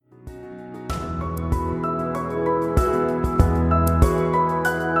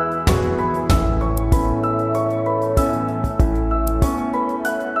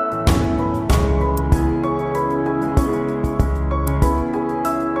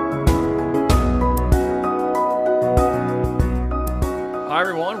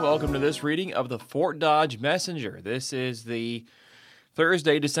welcome to this reading of the Fort Dodge Messenger. This is the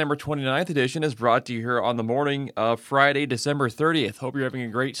Thursday, December 29th edition, is brought to you here on the morning of Friday, December 30th. Hope you're having a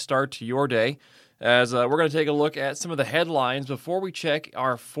great start to your day, as we're going to take a look at some of the headlines before we check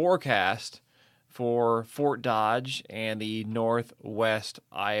our forecast for Fort Dodge and the northwest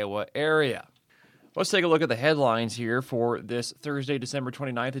Iowa area. Let's take a look at the headlines here for this Thursday, December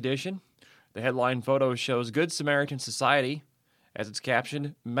 29th edition. The headline photo shows Good Samaritan Society. As it's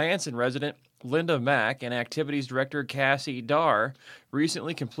captioned, Manson resident Linda Mack and activities director Cassie Darr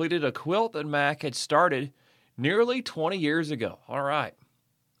recently completed a quilt that Mack had started nearly 20 years ago. All right.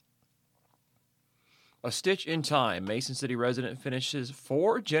 A Stitch in Time. Mason City resident finishes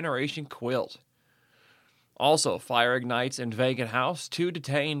 4-generation quilt. Also, fire ignites in vacant house. 2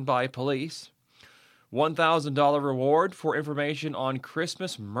 detained by police. $1,000 reward for information on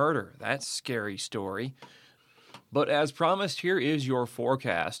Christmas murder. That's a scary story. But as promised, here is your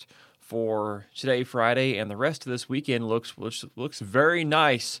forecast for today, Friday, and the rest of this weekend. Looks very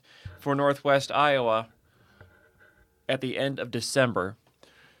nice for northwest Iowa at the end of December.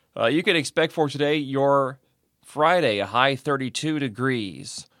 You can expect for today, your Friday, a high 32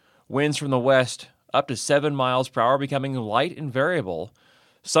 degrees. Winds from the west up to 7 miles per hour, becoming light and variable.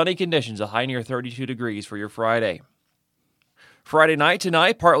 Sunny conditions, a high near 32 degrees for your Friday. Friday night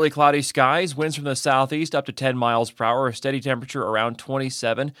tonight, partly cloudy skies, winds from the southeast up to 10 miles per hour, a steady temperature around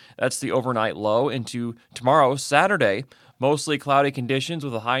 27. That's the overnight low. Into tomorrow, Saturday, mostly cloudy conditions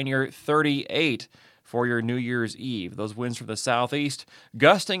with a high near 38 for your New Year's Eve. Those winds from the southeast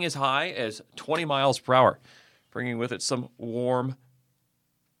gusting as high as 20 miles per hour, bringing with it some warm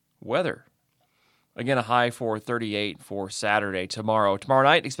weather. Again, a high for 38 for Saturday. Tomorrow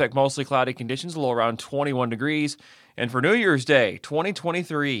night, expect mostly cloudy conditions, a low around 21 degrees. And for New Year's Day,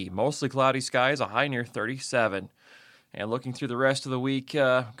 2023, mostly cloudy skies, a high near 37. And looking through the rest of the week,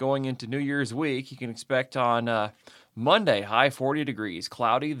 going into New Year's week, you can expect on Monday, high 40 degrees,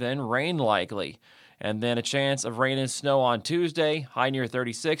 cloudy, then rain likely. And then a chance of rain and snow on Tuesday, high near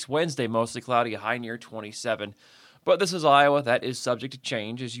 36. Wednesday, mostly cloudy, a high near 27. But this is Iowa. That is subject to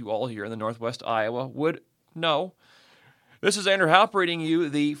change, as you all here in the northwest Iowa would know. This is Andrew Halp reading you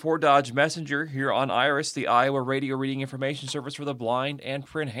the Fort Dodge Messenger here on IRIS, the Iowa Radio Reading Information Service for the blind and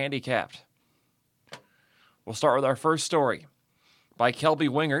print handicapped. We'll start with our first story. By Kelby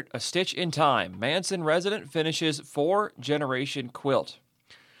Wingert, A Stitch in Time. Manson resident finishes 4-generation quilt.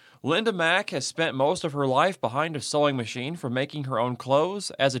 Linda Mack has spent most of her life behind a sewing machine, from making her own clothes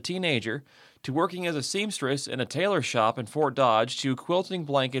as a teenager to working as a seamstress in a tailor shop in Fort Dodge to quilting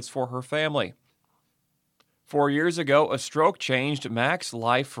blankets for her family. 4 years ago, a stroke changed Mack's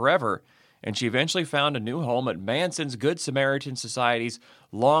life forever, and she eventually found a new home at Manson's Good Samaritan Society's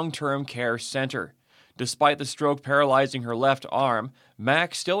long-term care center. Despite the stroke paralyzing her left arm,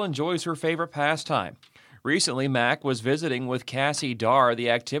 Mack still enjoys her favorite pastime. Recently, Mack was visiting with Cassie Darr,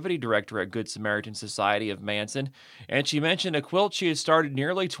 the activity director at Good Samaritan Society of Manson, and she mentioned a quilt she had started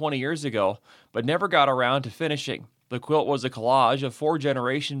nearly 20 years ago, but never got around to finishing. The quilt was a collage of 4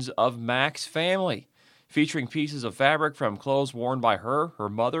 generations of Mack's family, featuring pieces of fabric from clothes worn by her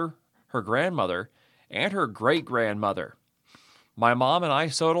mother, her grandmother, and her great-grandmother. My mom and I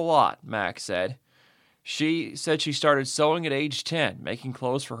sewed a lot, Mack said. She said she started sewing at age 10, making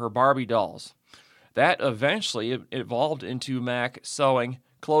clothes for her Barbie dolls. That eventually evolved into Mack sewing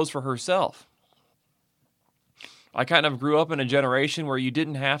clothes for herself. I kind of grew up in a generation where you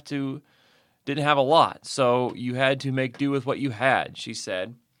didn't have a lot, so you had to make do with what you had, she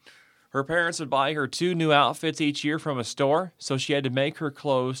said. Her parents would buy her 2 new outfits each year from a store, so she had to make her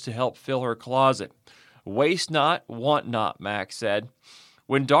clothes to help fill her closet. Waste not, want not, Mack said.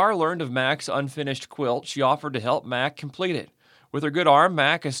 When Darr learned of Mack's unfinished quilt, she offered to help Mack complete it. With her good arm,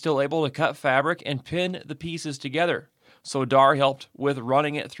 Mack is still able to cut fabric and pin the pieces together, so Darr helped with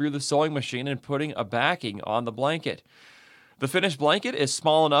running it through the sewing machine and putting a backing on the blanket. The finished blanket is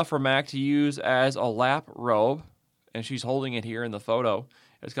small enough for Mack to use as a lap robe, and she's holding it here in the photo.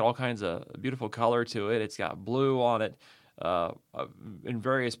 It's got all kinds of beautiful color to it. It's got blue on it in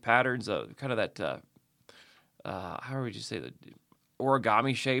various patterns, kind of that, how would you say, the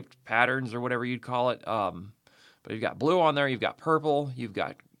origami-shaped patterns or whatever you'd call it. But you've got blue on there, you've got purple, you've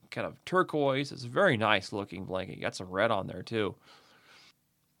got kind of turquoise. It's a very nice-looking blanket. You got some red on there, too.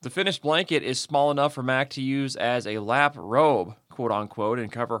 The finished blanket is small enough for Mack to use as a lap robe, quote-unquote,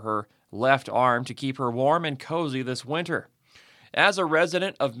 and cover her left arm to keep her warm and cozy this winter. As a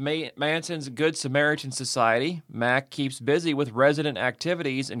resident of Manson's Good Samaritan Society, Mack keeps busy with resident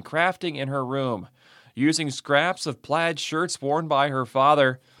activities and crafting in her room. Using scraps of plaid shirts worn by her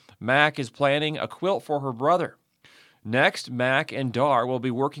father, Mack is planning a quilt for her brother. Next, Mac and Dar will be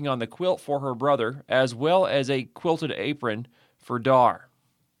working on the quilt for her brother, as well as a quilted apron for Dar.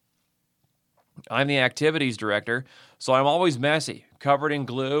 I'm the activities director, so I'm always messy, covered in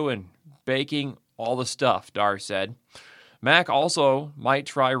glue and baking all the stuff, Dar said. Mac also might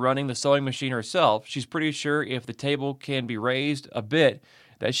try running the sewing machine herself. She's pretty sure if the table can be raised a bit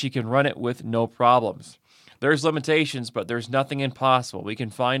that she can run it with no problems. There's limitations, but there's nothing impossible. We can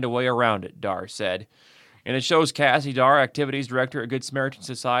find a way around it, Dar said. And it shows Cassie Dar, activities director at Good Samaritan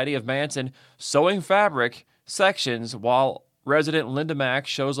Society of Manson, sewing fabric sections while resident Linda Mack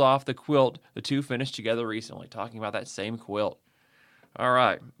shows off the quilt the two finished together recently, talking about that same quilt. All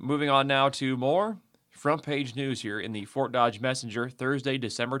right, moving on now to more front page news here in the Fort Dodge Messenger, Thursday,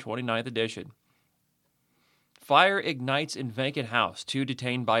 December 29th edition. Fire ignites in vacant house, 2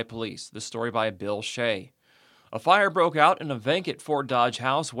 detained by police. The story by Bill Shea. A fire broke out in a vacant Fort Dodge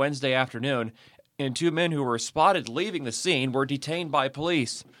house Wednesday afternoon, and 2 men who were spotted leaving the scene were detained by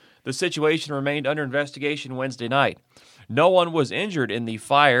police. The situation remained under investigation Wednesday night. No one was injured in the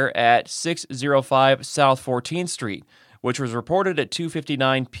fire at 605 South 14th Street, which was reported at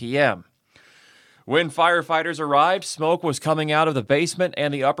 2:59 p.m. When firefighters arrived, smoke was coming out of the basement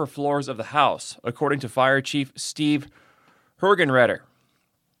and the upper floors of the house, according to Fire Chief Steve Hergenreder.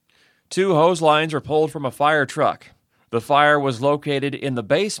 2 hose lines were pulled from a fire truck. The fire was located in the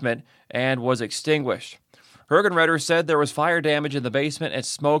basement and was extinguished. Hergenreder said there was fire damage in the basement and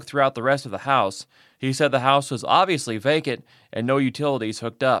smoke throughout the rest of the house. He said the house was obviously vacant and no utilities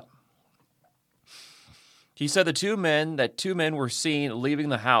hooked up. He said the two men were seen leaving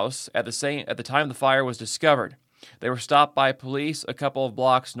the house at the time the fire was discovered. They were stopped by police a couple of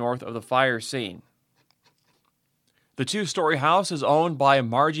blocks north of the fire scene. The 2-story house is owned by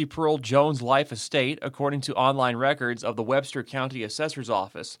Margie Pearl Jones Life Estate, according to online records of the Webster County Assessor's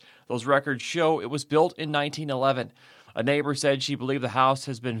Office. Those records show it was built in 1911. A neighbor said she believed the house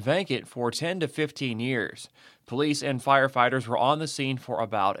has been vacant for 10 to 15 years. Police and firefighters were on the scene for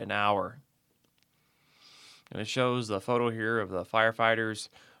about an hour. And it shows the photo here of the firefighters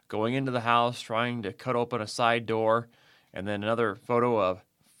going into the house, trying to cut open a side door, and then another photo of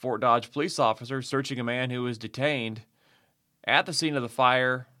Fort Dodge police officers searching a man who was detained at the scene of the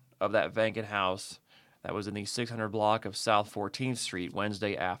fire of that vacant house that was in the 600 block of South 14th Street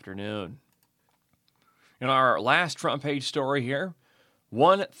Wednesday afternoon. In our last front page story here,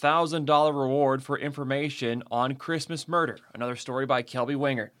 $1,000 reward for information on Christmas murder. Another story by Kelby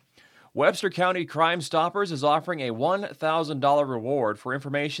Wingert. Webster County Crime Stoppers is offering a $1,000 reward for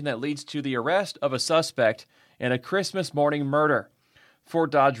information that leads to the arrest of a suspect in a Christmas morning murder.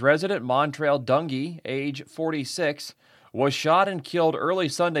 Fort Dodge resident Montrail Dungy, age 46, was shot and killed early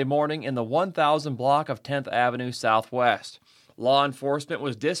Sunday morning in the 1000 block of 10th Avenue Southwest. Law enforcement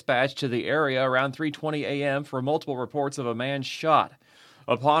was dispatched to the area around 3:20 a.m. for multiple reports of a man shot.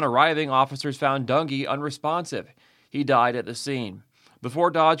 Upon arriving, officers found Dungy unresponsive. He died at the scene. The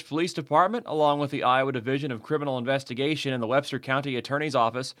Fort Dodge Police Department, along with the Iowa Division of Criminal Investigation and the Webster County Attorney's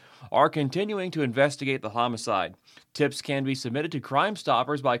Office, are continuing to investigate the homicide. Tips can be submitted to Crime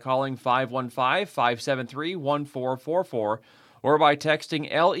Stoppers by calling 515-573-1444 or by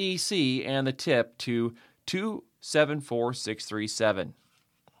texting LEC and the tip to 274637.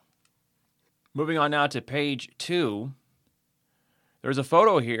 Moving on now to page 2. There's a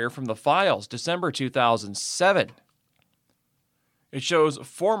photo here from the files, December 2007. It shows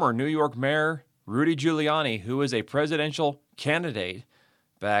former New York Mayor Rudy Giuliani, who was a presidential candidate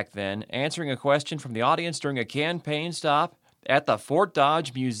back then, answering a question from the audience during a campaign stop at the Fort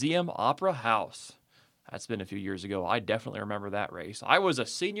Dodge Museum Opera House. That's been a few years ago. I definitely remember that race. I was a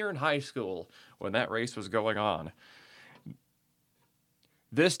senior in high school when that race was going on.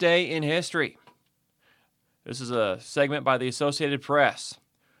 This day in history. This is a segment by the Associated Press.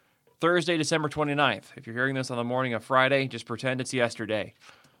 Thursday, December 29th. If you're hearing this on the morning of Friday, just pretend it's yesterday.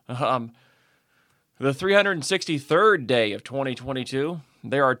 The 363rd day of 2022.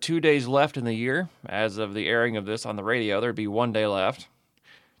 There are 2 days left in the year. As of the airing of this on the radio, there'd be 1 day left.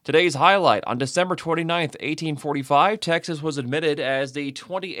 Today's highlight, on December 29th, 1845, Texas was admitted as the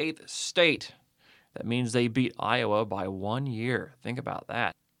 28th state. That means they beat Iowa by 1 year. Think about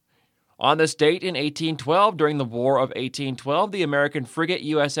that. On this date in 1812, during the War of 1812, the American frigate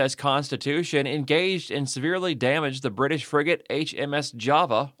USS Constitution engaged and severely damaged the British frigate HMS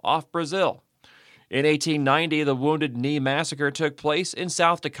Java off Brazil. In 1890, the Wounded Knee Massacre took place in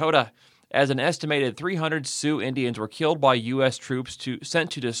South Dakota, as an estimated 300 Sioux Indians were killed by U.S. troops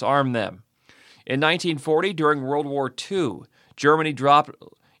sent to disarm them. In 1940, during World War II, Germany dropped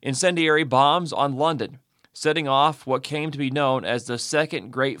incendiary bombs on London, setting off what came to be known as the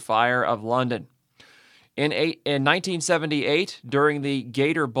Second Great Fire of London. In 1978, during the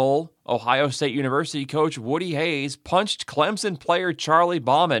Gator Bowl, Ohio State University coach Woody Hayes punched Clemson player Charlie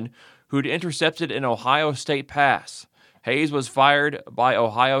Bauman, who'd intercepted an Ohio State pass. Hayes was fired by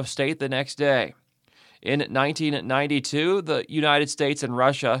Ohio State the next day. In 1992, the United States and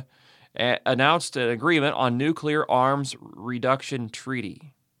Russia announced an agreement on nuclear arms reduction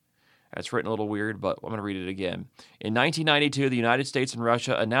treaty. That's written a little weird, but I'm going to read it again. In 1992, the United States and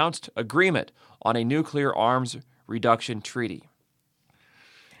Russia announced agreement on a nuclear arms reduction treaty.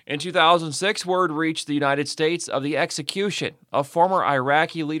 In 2006, word reached the United States of the execution of former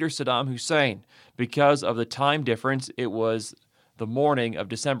Iraqi leader Saddam Hussein. Because of the time difference, it was the morning of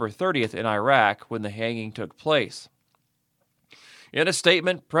December 30th in Iraq when the hanging took place. In a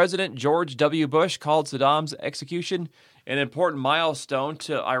statement, President George W. Bush called Saddam's execution an important milestone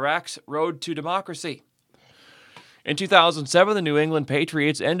to Iraq's road to democracy. In 2007, the New England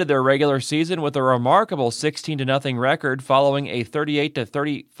Patriots ended their regular season with a remarkable 16-0 record following a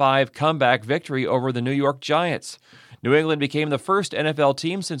 38-35 comeback victory over the New York Giants. New England became the first NFL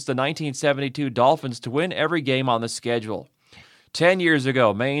team since the 1972 Dolphins to win every game on the schedule. 10 years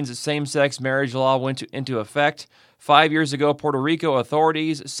ago, Maine's same-sex marriage law went into effect. 5 years ago, Puerto Rico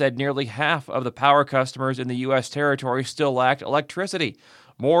authorities said nearly half of the power customers in the U.S. territory still lacked electricity,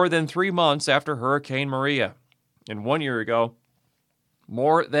 more than 3 months after Hurricane Maria. And 1 year ago,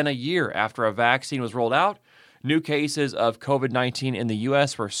 more than a year after a vaccine was rolled out, new cases of COVID-19 in the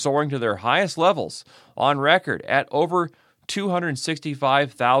U.S. were soaring to their highest levels on record at over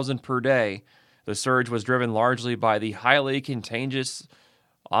 265,000 per day. The surge was driven largely by the highly contagious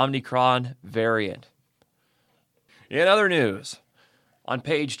Omicron variant. In other news, on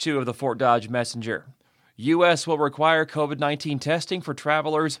page 2 of the Fort Dodge Messenger, U.S. will require COVID-19 testing for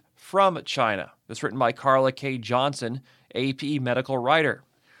travelers from China. This written by Carla K. Johnson, AP medical writer.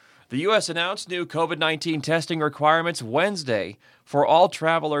 The U.S. announced new COVID-19 testing requirements Wednesday for all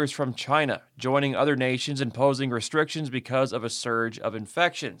travelers from China, joining other nations imposing restrictions because of a surge of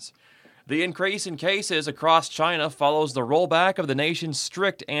infections. The increase in cases across China follows the rollback of the nation's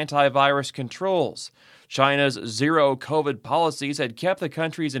strict antivirus controls. China's zero COVID policies had kept the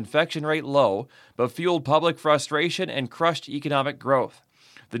country's infection rate low, but fueled public frustration and crushed economic growth.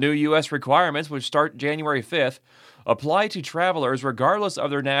 The new U.S. requirements, which start January 5th, apply to travelers regardless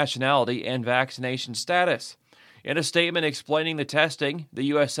of their nationality and vaccination status. In a statement explaining the testing, the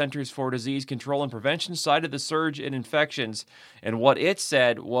U.S. Centers for Disease Control and Prevention cited the surge in infections and what it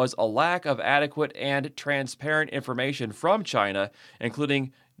said was a lack of adequate and transparent information from China,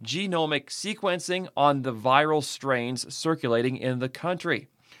 including genomic sequencing on the viral strains circulating in the country.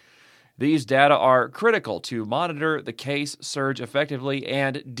 These data are critical to monitor the case surge effectively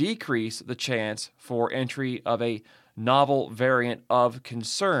and decrease the chance for entry of a novel variant of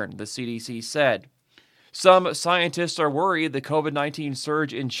concern, the CDC said. Some scientists are worried the COVID-19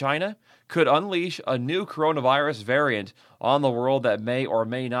 surge in China could unleash a new coronavirus variant on the world that may or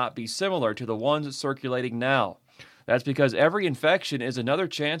may not be similar to the ones circulating now. That's because every infection is another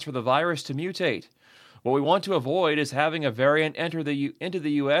chance for the virus to mutate. What we want to avoid is having a variant enter into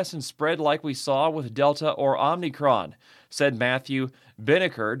the U.S. and spread like we saw with Delta or Omicron, said Matthew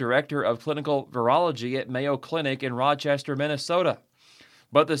Binnicker, Director of Clinical Virology at Mayo Clinic in Rochester, Minnesota.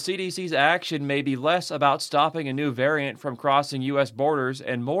 But the CDC's action may be less about stopping a new variant from crossing U.S. borders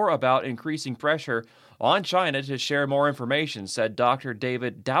and more about increasing pressure on China to share more information, said Dr.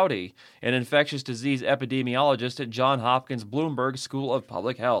 David Dowdy, an infectious disease epidemiologist at Johns Hopkins Bloomberg School of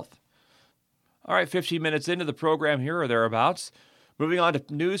Public Health. All right, 15 minutes into the program here or thereabouts. Moving on to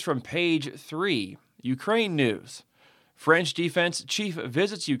news from page 3, Ukraine news. French defense chief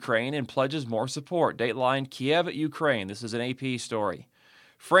visits Ukraine and pledges more support. Dateline Kiev, Ukraine. This is an AP story.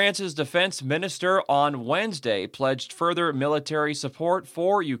 France's defense minister on Wednesday pledged further military support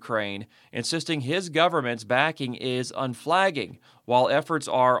for Ukraine, insisting his government's backing is unflagging, while efforts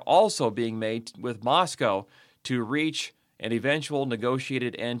are also being made with Moscow to reach an eventual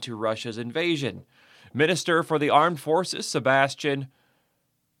negotiated end to Russia's invasion. Minister for the Armed Forces, Sébastien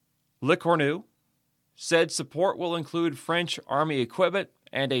Lecornu, said support will include French army equipment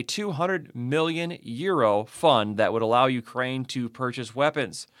and a €200 million fund that would allow Ukraine to purchase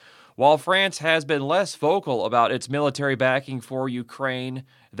weapons. While France has been less vocal about its military backing for Ukraine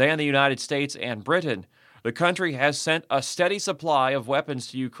than the United States and Britain, the country has sent a steady supply of weapons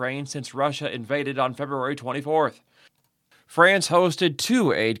to Ukraine since Russia invaded on February 24th. France hosted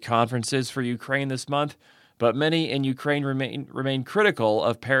 2 aid conferences for Ukraine this month, but many in Ukraine remain critical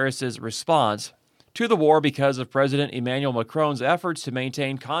of Paris's response to the war because of President Emmanuel Macron's efforts to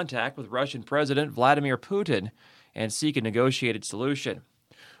maintain contact with Russian President Vladimir Putin and seek a negotiated solution.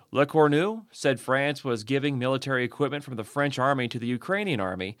 Le Cornu said France was giving military equipment from the French army to the Ukrainian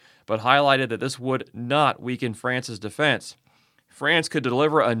army, but highlighted that this would not weaken France's defense. France could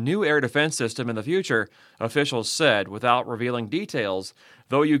deliver a new air defense system in the future, officials said, without revealing details,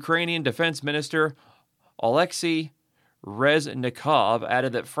 though Ukrainian Defense Minister Alexei Reznikov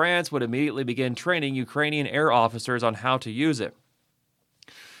added that France would immediately begin training Ukrainian air officers on how to use it.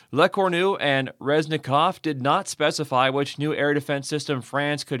 Le Cornu and Reznikov did not specify which new air defense system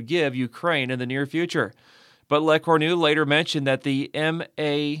France could give Ukraine in the near future, but Le Cornu later mentioned that the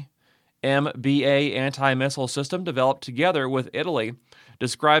MBA anti-missile system developed together with Italy,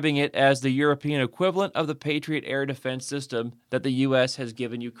 describing it as the European equivalent of the Patriot air defense system that the U.S. has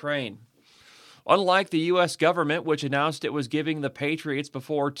given Ukraine. Unlike the U.S. government, which announced it was giving the Patriots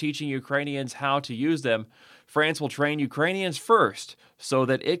before teaching Ukrainians how to use them, France will train Ukrainians first so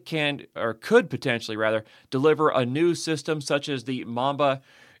that it could potentially deliver a new system such as the Mamba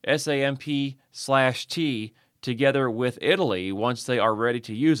SAMP/T together with Italy once they are ready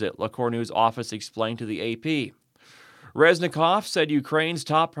to use it, Le Cornu's office explained to the AP. Reznikov said Ukraine's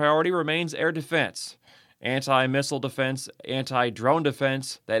top priority remains air defense, anti-missile defense, anti-drone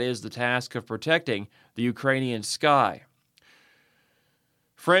defense, that is the task of protecting the Ukrainian sky.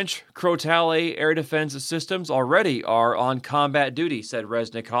 French Crotale air defense systems already are on combat duty, said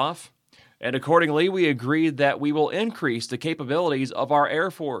Reznikov, and accordingly we agreed that we will increase the capabilities of our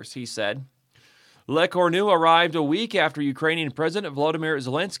Air Force, he said. Le Cornu arrived a week after Ukrainian President Volodymyr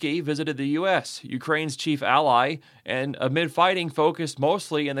Zelensky visited the U.S., Ukraine's chief ally, and amid fighting focused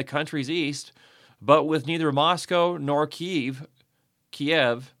mostly in the country's east, but with neither Moscow nor Kiev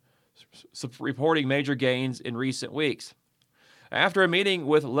reporting major gains in recent weeks. After a meeting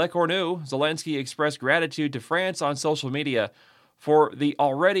with Le Cornu, Zelensky expressed gratitude to France on social media for the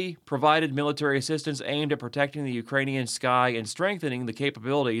already provided military assistance aimed at protecting the Ukrainian sky and strengthening the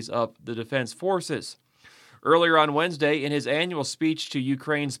capabilities of the defense forces. Earlier on Wednesday, in his annual speech to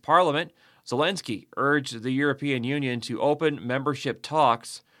Ukraine's parliament, Zelensky urged the European Union to open membership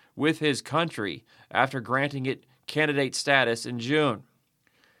talks with his country after granting it candidate status in June.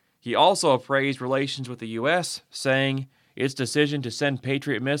 He also praised relations with the U.S., saying its decision to send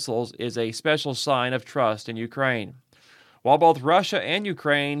Patriot missiles is a special sign of trust in Ukraine. While both Russia and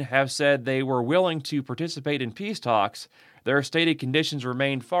Ukraine have said they were willing to participate in peace talks, their stated conditions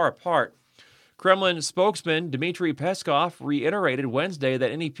remain far apart. Kremlin spokesman Dmitry Peskov reiterated Wednesday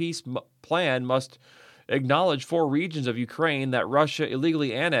that any peace plan must acknowledge 4 regions of Ukraine that Russia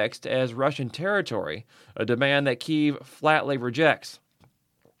illegally annexed as Russian territory, a demand that Kyiv flatly rejects.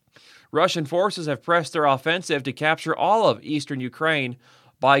 Russian forces have pressed their offensive to capture all of eastern Ukraine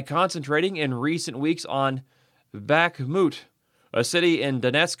by concentrating in recent weeks on Bakhmut, a city in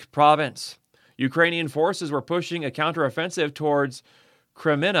Donetsk province. Ukrainian forces were pushing a counteroffensive towards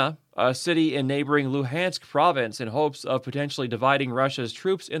Kreminna, a city in neighboring Luhansk province, in hopes of potentially dividing Russia's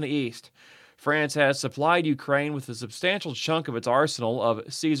troops in the east. France has supplied Ukraine with a substantial chunk of its arsenal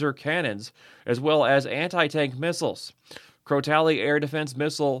of Caesar cannons, as well as anti-tank missiles, Crotale air defense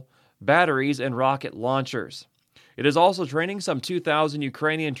missile batteries, and rocket launchers. It is also training some 2,000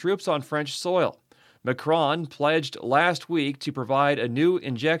 Ukrainian troops on French soil. Macron pledged last week to provide a new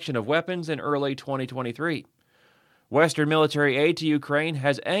injection of weapons in early 2023. Western military aid to Ukraine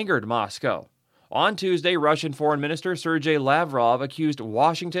has angered Moscow. On Tuesday, Russian Foreign Minister Sergei Lavrov accused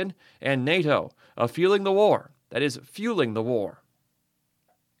Washington and NATO of fueling the war,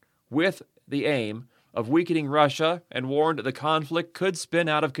 with the aim of weakening Russia, and warned the conflict could spin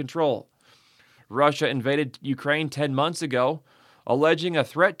out of control. Russia invaded Ukraine 10 months ago, alleging a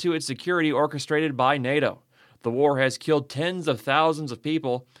threat to its security orchestrated by NATO. The war has killed tens of thousands of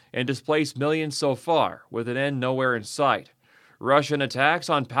people and displaced millions so far, with an end nowhere in sight. Russian attacks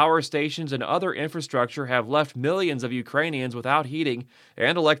on power stations and other infrastructure have left millions of Ukrainians without heating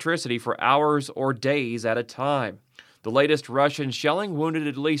and electricity for hours or days at a time. The latest Russian shelling wounded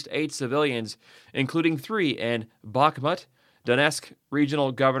at least 8 civilians, including 3 in Bakhmut, Donetsk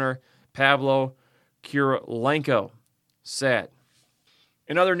Regional Governor Pavlo Kirilenko said.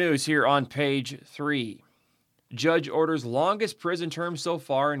 In other news here on page 3, judge orders longest prison term so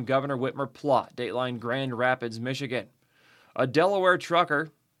far in Governor Whitmer plot, Dateline Grand Rapids, Michigan. A Delaware trucker,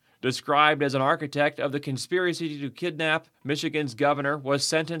 described as an architect of the conspiracy to kidnap Michigan's governor, was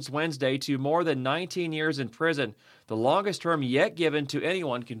sentenced Wednesday to more than 19 years in prison, the longest term yet given to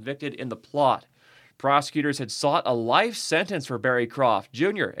anyone convicted in the plot. Prosecutors had sought a life sentence for Barry Croft,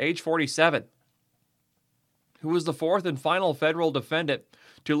 Jr., age 47, who was the 4th and final federal defendant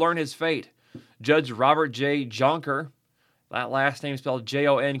to learn his fate. Judge Robert J. Jonker, that last name spelled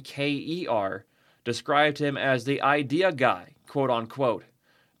Jonker, described him as the idea guy, quote-unquote.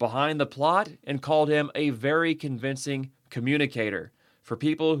 behind the plot and called him a very convincing communicator for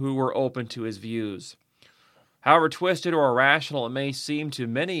people who were open to his views. However twisted or irrational it may seem to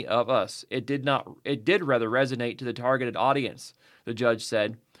many of us, it did rather resonate to the targeted audience, the judge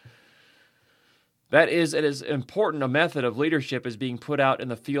said. That is, it is important a method of leadership is being put out in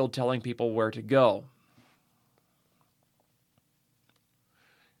the field telling people where to go.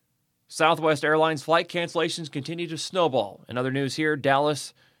 Southwest Airlines flight cancellations continue to snowball. In other news here,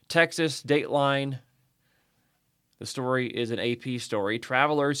 Dallas, Texas, Dateline. The story is an AP story.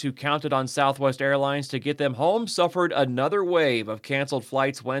 Travelers who counted on Southwest Airlines to get them home suffered another wave of canceled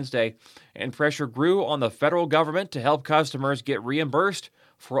flights Wednesday, and pressure grew on the federal government to help customers get reimbursed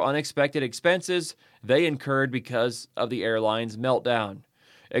for unexpected expenses they incurred because of the airline's meltdown.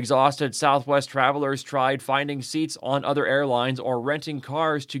 Exhausted Southwest travelers tried finding seats on other airlines or renting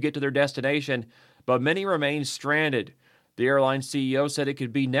cars to get to their destination, but many remained stranded. The airline CEO said it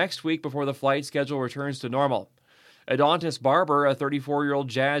could be next week before the flight schedule returns to normal. Adontis Barber, a 34-year-old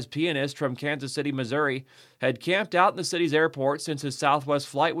jazz pianist from Kansas City, Missouri, had camped out in the city's airport since his Southwest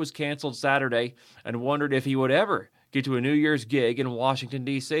flight was canceled Saturday and wondered if he would ever get to a New Year's gig in Washington,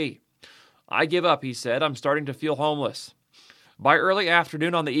 D.C. "I give up," he said. "I'm starting to feel homeless." By early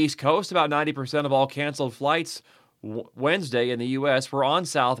afternoon on the East Coast, about 90% of all canceled flights Wednesday in the U.S. were on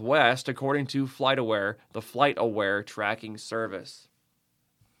Southwest, according to FlightAware, the FlightAware tracking service.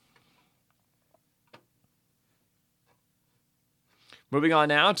 Moving on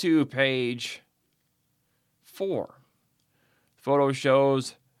now to page 4. Photo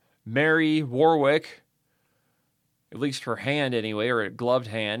shows Mary Warwick, at least her hand anyway, or a gloved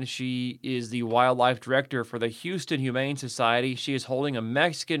hand. She is the wildlife director for the Houston Humane Society. She is holding a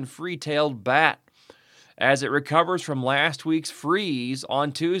Mexican free-tailed bat as it recovers from last week's freeze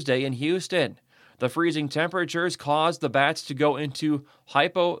on Tuesday in Houston. The freezing temperatures caused the bats to go into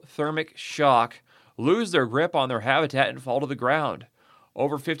hypothermic shock, lose their grip on their habitat, and fall to the ground.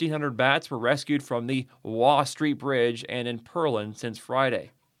 Over 1,500 bats were rescued from the Waugh Street Bridge and in Pearland since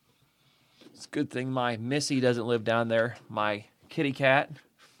Friday. It's a good thing my Missy doesn't live down there, my kitty cat.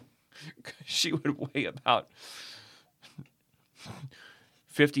 She would weigh about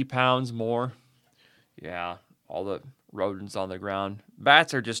 50 pounds more. Yeah, all the rodents on the ground.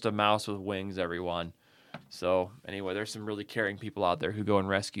 Bats are just a mouse with wings, everyone. So anyway, there's some really caring people out there who go and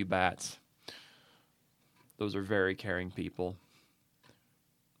rescue bats. Those are very caring people.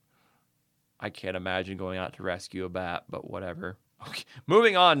 I can't imagine going out to rescue a bat, but whatever. Okay.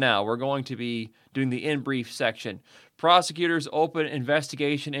 Moving on now, we're going to be doing the in brief section. Prosecutors open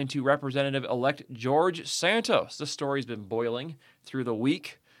investigation into Representative-elect George Santos. This story's been boiling through the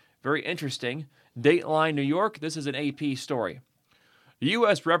week. Very interesting. Dateline, New York. This is an AP story.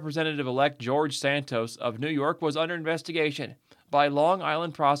 U.S. Representative-elect George Santos of New York was under investigation by Long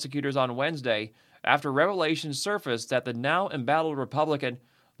Island prosecutors on Wednesday after revelations surfaced that the now embattled Republican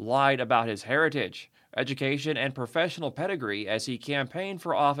lied about his heritage, education, and professional pedigree as he campaigned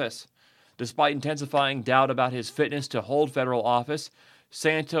for office. Despite intensifying doubt about his fitness to hold federal office,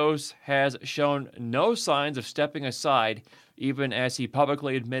 Santos has shown no signs of stepping aside, even as he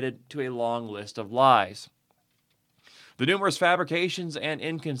publicly admitted to a long list of lies. The numerous fabrications and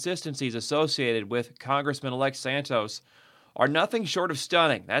inconsistencies associated with Congressman-elect Santos are nothing short of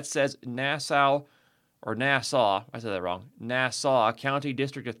stunning. That says Nassau County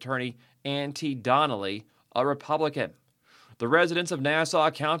District Attorney Ann T. Donnelly, a Republican. The residents of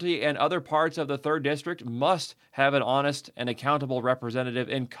Nassau County and other parts of the 3rd District must have an honest and accountable representative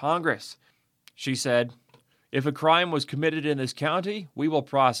in Congress, she said. If a crime was committed in this county, we will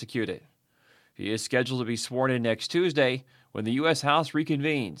prosecute it. He is scheduled to be sworn in next Tuesday when the U.S. House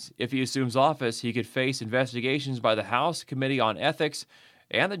reconvenes. If he assumes office, he could face investigations by the House Committee on Ethics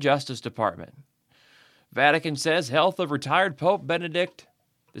and the Justice Department. Vatican says health of retired Pope Benedict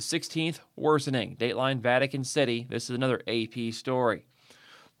XVI worsening. Dateline, Vatican City. This is another AP story.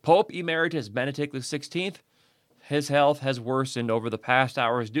 Pope Emeritus Benedict XVI, his health has worsened over the past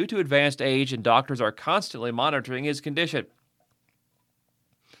hours due to advanced age, and doctors are constantly monitoring his condition,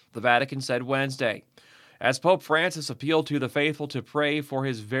 the Vatican said Wednesday, as Pope Francis appealed to the faithful to pray for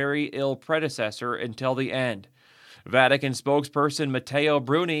his very ill predecessor until the end. Vatican spokesperson Matteo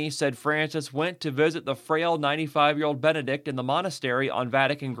Bruni said Francis went to visit the frail 95-year-old Benedict in the monastery on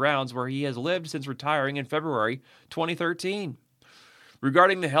Vatican grounds where he has lived since retiring in February 2013.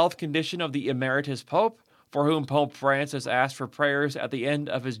 Regarding the health condition of the emeritus pope, for whom Pope Francis asked for prayers at the end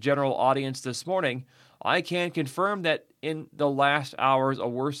of his general audience this morning, I can confirm that in the last hours a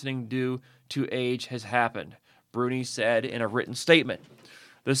worsening due to age has happened, Bruni said in a written statement.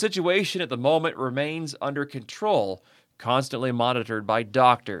 The situation at the moment remains under control. constantly monitored by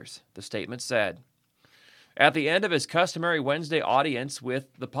doctors, the statement said. At the end of his customary Wednesday audience with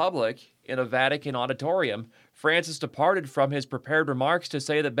the public in a Vatican auditorium, Francis departed from his prepared remarks to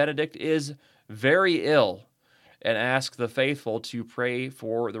say that Benedict is very ill and asked the faithful to pray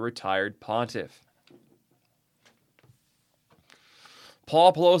for the retired pontiff.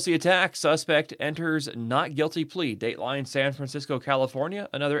 Paul Pelosi attack. Suspect enters not guilty plea. Dateline San Francisco, California.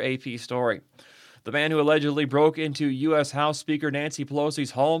 Another AP story. The man who allegedly broke into U.S. House Speaker Nancy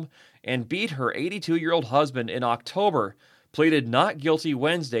Pelosi's home and beat her 82-year-old husband in October pleaded not guilty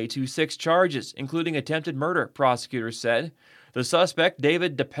Wednesday to 6 charges, including attempted murder, prosecutors said. The suspect,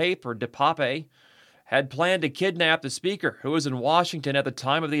 David DePape, had planned to kidnap the speaker, who was in Washington at the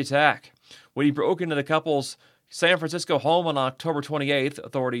time of the attack. When he broke into the couple's San Francisco home on October 28th,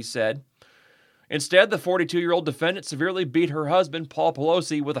 authorities said. Instead, the 42-year-old defendant severely beat her husband, Paul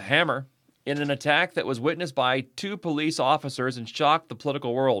Pelosi, with a hammer in an attack that was witnessed by 2 police officers and shocked the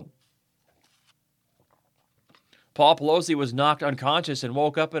political world. Paul Pelosi was knocked unconscious and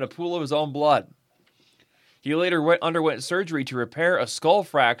woke up in a pool of his own blood. He later underwent surgery to repair a skull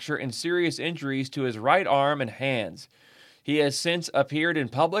fracture and serious injuries to his right arm and hands. He has since appeared in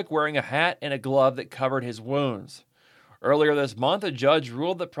public wearing a hat and a glove that covered his wounds. Earlier this month, a judge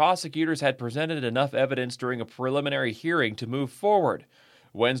ruled that prosecutors had presented enough evidence during a preliminary hearing to move forward.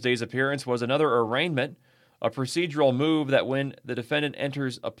 Wednesday's appearance was another arraignment, a procedural move that when the defendant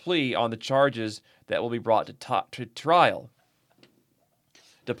enters a plea on the charges that will be brought to trial.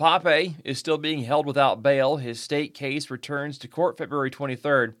 DePape is still being held without bail. His state case returns to court February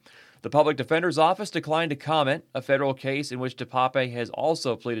 23rd. The Public Defender's Office declined to comment. A federal case in which DePape has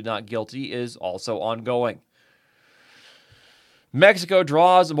also pleaded not guilty is also ongoing. Mexico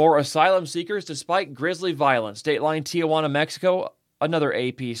draws more asylum seekers despite grisly violence. Dateline Tijuana, Mexico. Another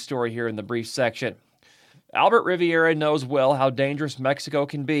AP story here in the brief section. Albert Rivera knows well how dangerous Mexico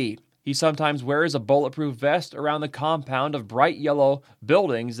can be. He sometimes wears a bulletproof vest around the compound of bright yellow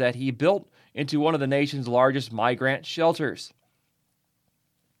buildings that he built into one of the nation's largest migrant shelters.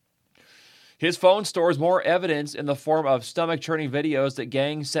 His phone stores more evidence in the form of stomach-churning videos that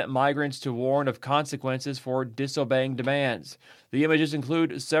gangs sent migrants to warn of consequences for disobeying demands. The images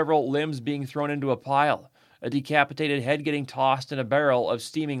include several limbs being thrown into a pile, a decapitated head getting tossed in a barrel of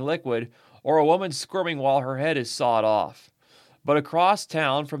steaming liquid, or a woman squirming while her head is sawed off. But across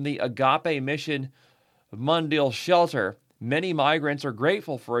town from the Agape Mission Mundial shelter, many migrants are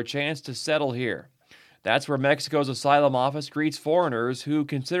grateful for a chance to settle here. That's where Mexico's asylum office greets foreigners who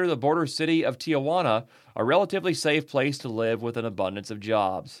consider the border city of Tijuana a relatively safe place to live with an abundance of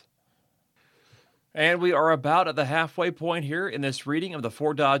jobs. And we are about at the halfway point here in this reading of the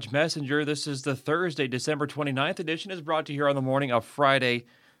Fort Dodge Messenger. This is the Thursday, December 29th edition. Is brought to you here on the morning of Friday,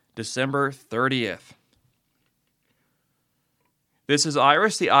 December 30th. This is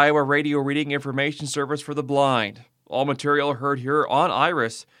IRIS, the Iowa Radio Reading Information Service for the Blind. All material heard here on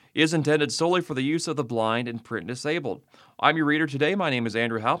IRIS is intended solely for the use of the blind and print disabled. I'm your reader today. My name is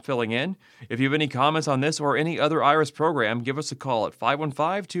Andrew Haupt, filling in. If you have any comments on this or any other IRIS program, give us a call at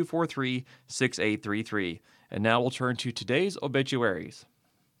 515-243-6833. And now we'll turn to today's obituaries.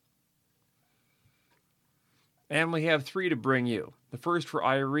 And we have 3 to bring you. The first for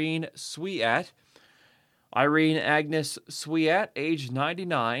Irene Sweat. Irene Agnes Sweat, age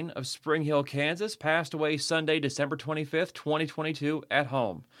 99, of Spring Hill, Kansas, passed away Sunday, December 25th, 2022, at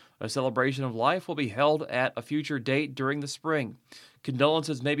home. A celebration of life will be held at a future date during the spring.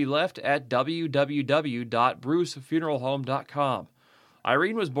 Condolences may be left at www.brucefuneralhome.com.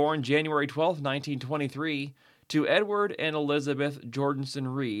 Irene was born January 12, 1923, to Edward and Elizabeth Jorgensen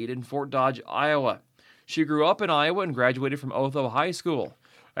Reed in Fort Dodge, Iowa. She grew up in Iowa and graduated from Otho High School.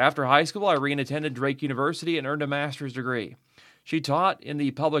 After high school, Irene attended Drake University and earned a master's degree. She taught in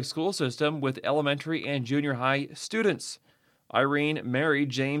the public school system with elementary and junior high students. Irene married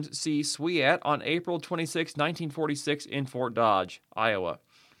James C. Sweat on April 26, 1946 in Fort Dodge, Iowa.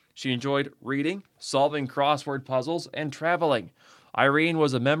 She enjoyed reading, solving crossword puzzles, and traveling. Irene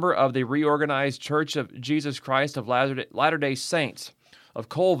was a member of the Reorganized Church of Jesus Christ of Latter-day Saints of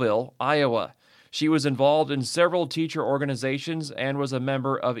Colville, Iowa. She was involved in several teacher organizations and was a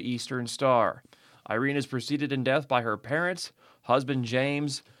member of Eastern Star. Irene is preceded in death by her parents, husband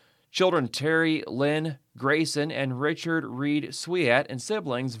James, children Terry, Lynn, Grayson, and Richard Reed Sweat, and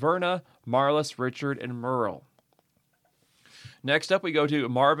siblings Verna, Marlis, Richard, and Merle. Next up, we go to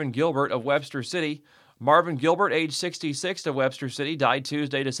Marvin Gilbert of Webster City. Marvin Gilbert, age 66, of Webster City, died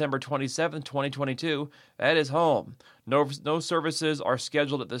Tuesday, December 27, 2022, at his home. No services are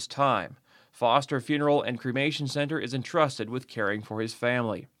scheduled at this time. Foster Funeral and Cremation Center is entrusted with caring for his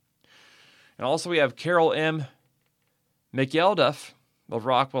family. And also we have Carol M. McYelduff of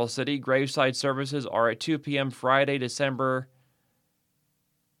Rockwell City, graveside services are at 2 p.m. Friday, December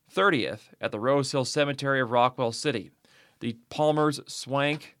 30th at the Rose Hill Cemetery of Rockwell City. The Palmer's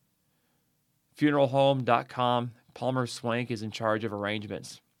Swank funeralhome.com. Palmer Swank is in charge of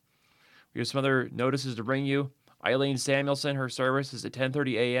arrangements. We have some other notices to bring you. Eileen Samuelson, her service is at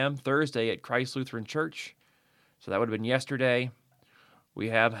 10:30 a.m. Thursday at Christ Lutheran Church. So that would have been yesterday. We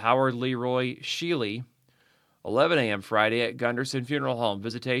have Howard Leroy Sheely, 11 a.m. Friday at Gunderson Funeral Home.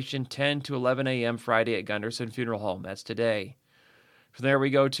 Visitation 10 to 11 a.m. Friday at Gunderson Funeral Home. That's today. From there we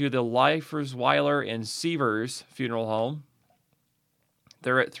go to the Lifersweiler and Sievers Funeral Home.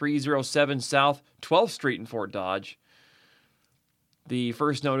 They're at 307 South 12th Street in Fort Dodge. The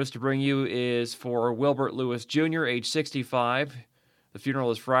first notice to bring you is for Wilbert Lewis Jr., age 65. The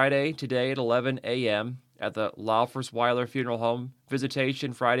funeral is Friday, today at 11 a.m. at the Lifersweiler Funeral Home.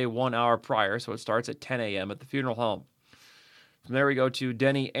 Visitation Friday 1 hour prior, so it starts at 10 a.m. at the funeral home. From there we go to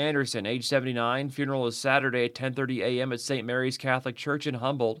Denny Anderson, age 79. Funeral is Saturday at 10:30 a.m. at St. Mary's Catholic Church in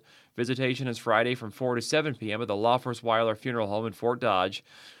Humboldt. Visitation is Friday from 4 to 7 p.m. at the Lifersweiler Funeral Home in Fort Dodge.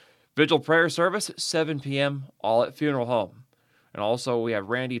 Vigil prayer service at 7 p.m., all at funeral home. And also we have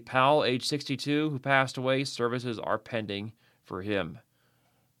Randy Powell, age 62, who passed away. Services are pending for him.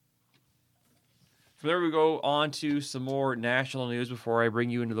 From there we go on to some more national news before I bring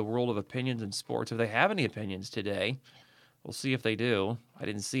you into the world of opinions and sports. If they have any opinions today, we'll see if they do. I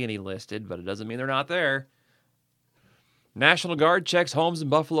didn't see any listed, but it doesn't mean they're not there. National Guard checks homes in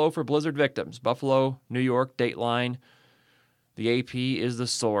Buffalo for blizzard victims. Buffalo, New York, Dateline. The AP is the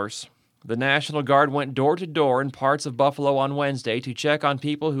source. The National Guard went door to door in parts of Buffalo on Wednesday to check on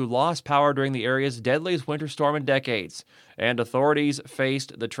people who lost power during the area's deadliest winter storm in decades, and authorities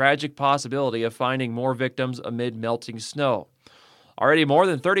faced the tragic possibility of finding more victims amid melting snow. Already more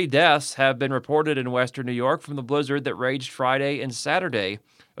than 30 deaths have been reported in western New York from the blizzard that raged Friday and Saturday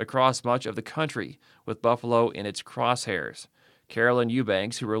across much of the country, with Buffalo in its crosshairs. Carolyn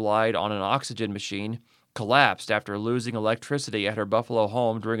Eubanks, who relied on an oxygen machine, collapsed after losing electricity at her Buffalo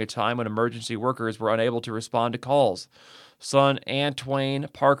home during a time when emergency workers were unable to respond to calls. Son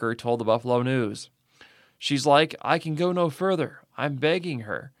Antwain Parker told the Buffalo News. She's like, I can go no further. I'm begging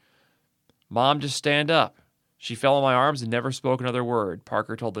her. Mom, just stand up. She fell in my arms and never spoke another word,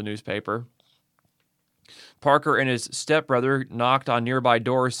 Parker told the newspaper. Parker and his stepbrother knocked on nearby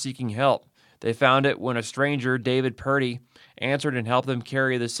doors seeking help. They found it when a stranger, David Purdy, answered and helped them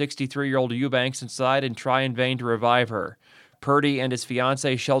carry the 63-year-old Eubanks inside and try in vain to revive her. Purdy and his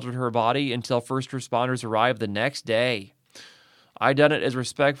fiancée sheltered her body until first responders arrived the next day. I done it as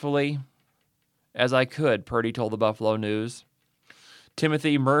respectfully as I could, Purdy told the Buffalo News.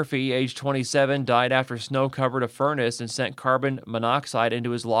 Timothy Murphy, age 27, died after snow covered a furnace and sent carbon monoxide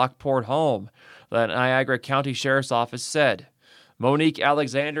into his Lockport home, the Niagara County Sheriff's Office said. Monique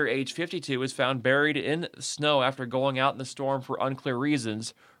Alexander, age 52, was found buried in snow after going out in the storm for unclear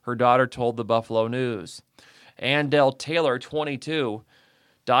reasons, her daughter told the Buffalo News. Andell Taylor, 22,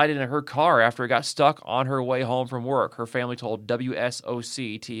 died in her car after it got stuck on her way home from work, her family told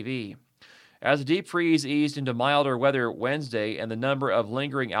WSOC-TV. As the deep freeze eased into milder weather Wednesday and the number of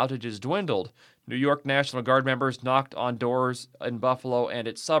lingering outages dwindled, New York National Guard members knocked on doors in Buffalo and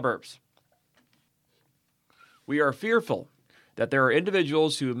its suburbs. We are fearful that there are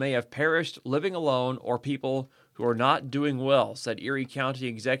individuals who may have perished living alone or people who are not doing well, said Erie County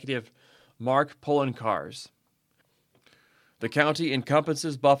Executive Mark Poloncarz. The county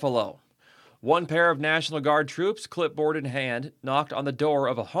encompasses Buffalo. One pair of National Guard troops, clipboard in hand, knocked on the door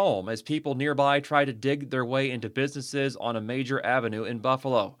of a home as people nearby tried to dig their way into businesses on a major avenue in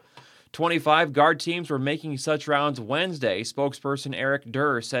Buffalo. 25 Guard teams were making such rounds Wednesday, spokesperson Eric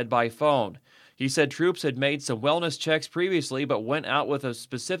Durr said by phone. He said troops had made some wellness checks previously, but went out with a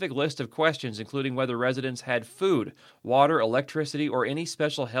specific list of questions, including whether residents had food, water, electricity, or any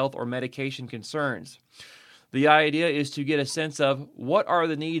special health or medication concerns. The idea is to get a sense of what are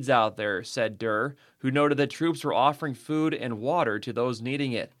the needs out there, said Durr, who noted that troops were offering food and water to those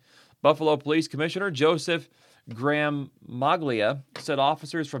needing it. Buffalo Police Commissioner Joseph Gramaglia said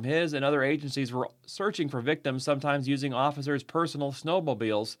officers from his and other agencies were searching for victims, sometimes using officers' personal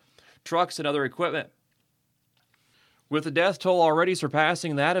snowmobiles, trucks, and other equipment. With the death toll already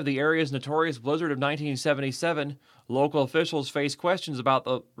surpassing that of the area's notorious blizzard of 1977, local officials face questions about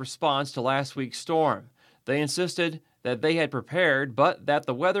the response to last week's storm. They insisted that they had prepared, but that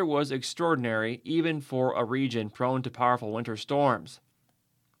the weather was extraordinary, even for a region prone to powerful winter storms.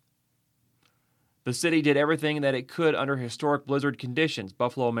 The city did everything that it could under historic blizzard conditions,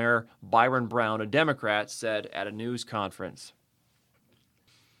 Buffalo Mayor Byron Brown, a Democrat, said at a news conference.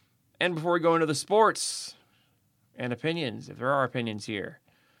 And before we go into the sports, and opinions, if there are opinions here.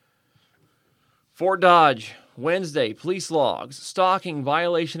 Fort Dodge, Wednesday, police logs. Stalking,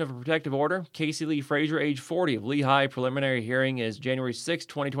 violation of a protective order. Casey Lee Frazier, age 40, of Lehigh. Preliminary hearing is January 6,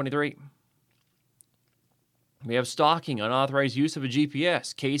 2023. We have stalking, unauthorized use of a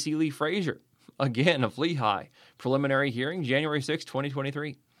GPS. Casey Lee Frazier, again, of Lehigh. Preliminary hearing, January 6,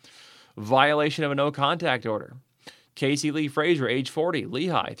 2023. Violation of a no-contact order. Casey Lee Frazier, age 40,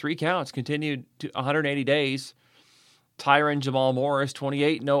 Lehigh. 3 counts, continued to 180 days. Tyron Jamal Morris,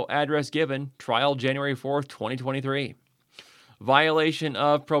 28, no address given. Trial January 4th, 2023. Violation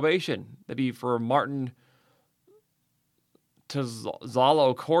of probation. That'd be for Martin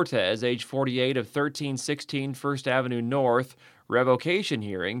Tazalo Cortez, age 48, of 1316 First Avenue North. Revocation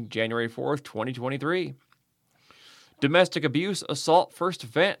hearing, January 4th, 2023. Domestic abuse, assault, first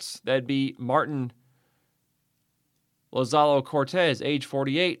offense. That'd be Martin Lozalo Cortez, age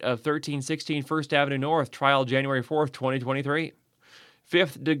 48, of 1316 First Avenue North. Trial January 4th, 2023.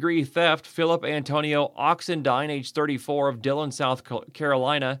 Fifth-degree theft, Philip Antonio Oxendine, age 34, of Dillon, South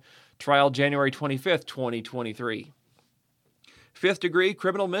Carolina. Trial January 25th, 2023. Fifth-degree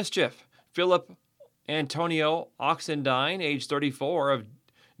criminal mischief, Philip Antonio Oxendine, age 34, of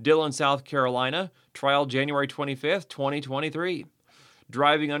Dillon, South Carolina. Trial January 25th, 2023.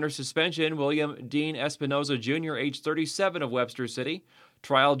 Driving under suspension, William Dean Espinoza Jr., age 37, of Webster City.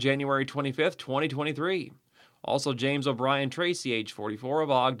 Trial January 25th, 2023. Also, James O'Brien Tracy, age 44,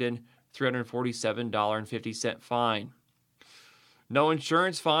 of Ogden, $347.50 fine. No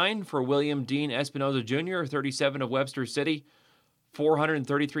insurance fine for William Dean Espinoza Jr., 37, of Webster City,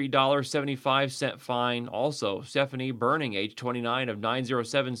 $433.75 fine. Also, Stephanie Burning, age 29, of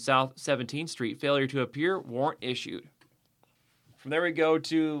 907 South 17th Street, failure to appear, warrant issued. From there we go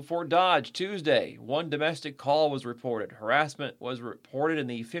to Fort Dodge, Tuesday. 1 domestic call was reported. Harassment was reported in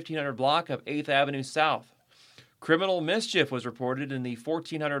the 1500 block of 8th Avenue South. Criminal mischief was reported in the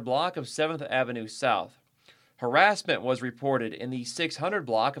 1400 block of 7th Avenue South. Harassment was reported in the 600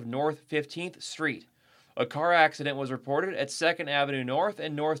 block of North 15th Street. A car accident was reported at 2nd Avenue North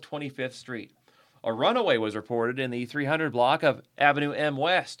and North 25th Street. A runaway was reported in the 300 block of Avenue M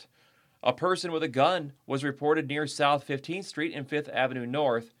West. A person with a gun was reported near South 15th Street and 5th Avenue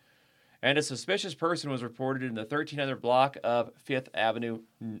North, and a suspicious person was reported in the 1300 block of 5th Avenue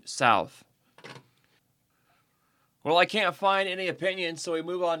South. Well, I can't find any opinions, so we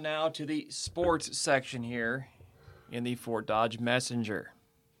move on now to the sports section here in the Fort Dodge Messenger.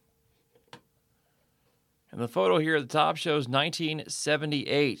 And the photo here at the top shows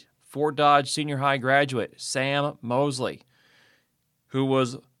 1978 Fort Dodge Senior High graduate Sam Mosley, who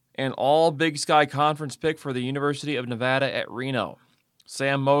was an all-Big Sky Conference pick for the University of Nevada at Reno.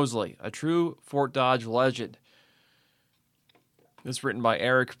 Sam Mosley, a true Fort Dodge legend. This is written by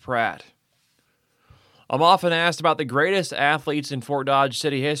Eric Pratt. I'm often asked about the greatest athletes in Fort Dodge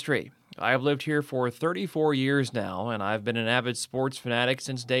City history. I have lived here for 34 years now, and I've been an avid sports fanatic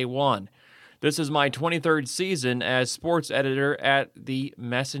since day one. This is my 23rd season as sports editor at The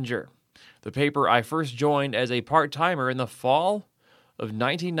Messenger, the paper I first joined as a part-timer in the fall of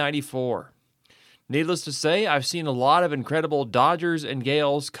 1994. Needless to say, I've seen a lot of incredible Dodgers and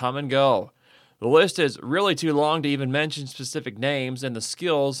Gales come and go. The list is really too long to even mention specific names, and the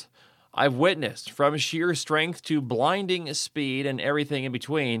skills I've witnessed, from sheer strength to blinding speed and everything in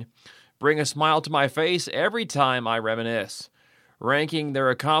between, bring a smile to my face every time I reminisce. Ranking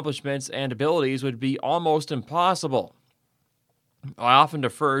their accomplishments and abilities would be almost impossible. I often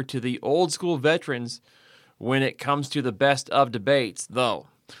defer to the old-school veterans when it comes to the best of debates, though.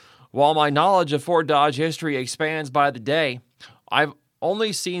 While my knowledge of Fort Dodge history expands by the day, I've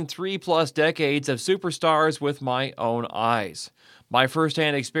only seen 3+ decades of superstars with my own eyes. My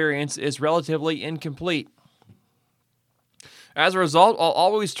firsthand experience is relatively incomplete. As a result, I'll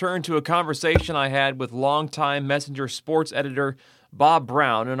always turn to a conversation I had with longtime Messenger sports editor Bob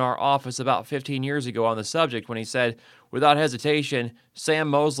Brown in our office about 15 years ago on the subject when he said, without hesitation, Sam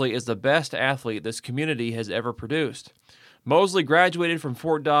Mosley is the best athlete this community has ever produced. Mosley graduated from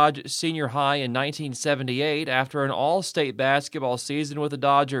Fort Dodge Senior High in 1978 after an all-state basketball season with the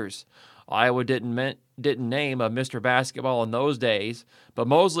Dodgers. Iowa didn't name a Mr. Basketball in those days, but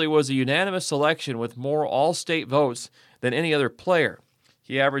Mosley was a unanimous selection with more all-state votes than any other player.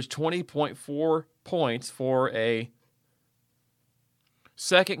 He averaged 20.4 points for a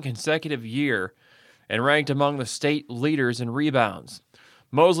second consecutive year and ranked among the state leaders in rebounds.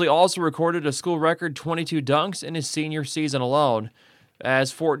 Mosley also recorded a school record 22 dunks in his senior season alone,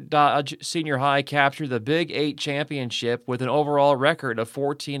 as Fort Dodge Senior High captured the Big 8 championship with an overall record of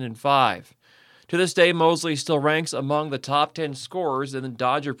 14-5. To this day, Mosley still ranks among the top 10 scorers in the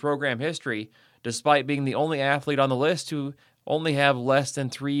Dodger program history, despite being the only athlete on the list to only have less than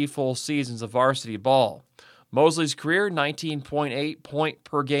 3 full seasons of varsity ball. Mosley's career 19.8 point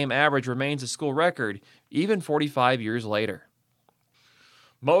per game average remains a school record, even 45 years later.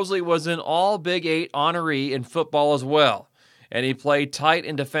 Mosley was an all Big 8 honoree in football as well, and he played tight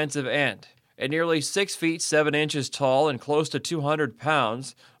and defensive end. At nearly 6 feet 7 inches tall and close to 200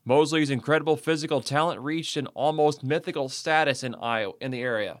 pounds, Mosley's incredible physical talent reached an almost mythical status in the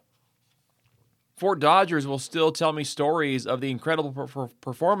area. Fort Dodgers will still tell me stories of the incredible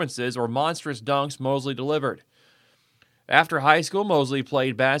performances or monstrous dunks Mosley delivered. After high school, Mosley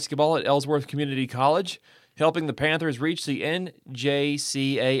played basketball at Ellsworth Community College, helping the Panthers reach the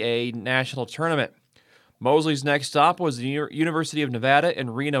NJCAA National Tournament. Mosley's next stop was the University of Nevada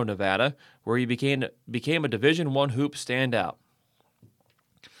in Reno, Nevada, where he became a Division I hoop standout.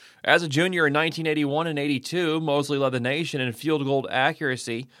 As a junior in 1981 and 82, Mosley led the nation in field goal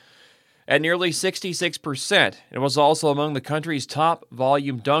accuracy at nearly 66% and was also among the country's top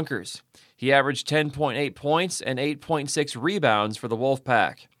volume dunkers. He averaged 10.8 points and 8.6 rebounds for the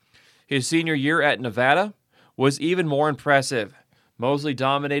Wolfpack. His senior year at Nevada was even more impressive. Mosley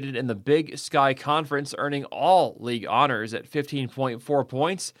dominated in the Big Sky Conference, earning all league honors at 15.4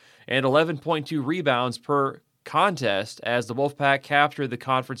 points and 11.2 rebounds per contest as the Wolfpack captured the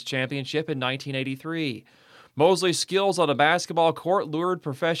conference championship in 1983. Mosley's skills on a basketball court lured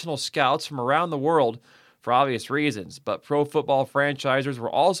professional scouts from around the world for obvious reasons, but pro football franchisers were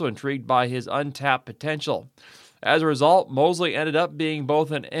also intrigued by his untapped potential. As a result, Mosley ended up being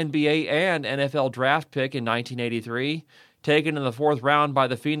both an NBA and NFL draft pick in 1983, taken in the 4th round by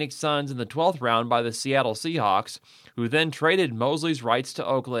the Phoenix Suns and the 12th round by the Seattle Seahawks, who then traded Mosley's rights to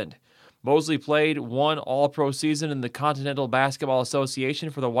Oakland. Mosley played one All-Pro season in the Continental Basketball Association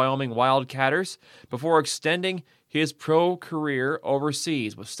for the Wyoming Wildcatters before extending his pro career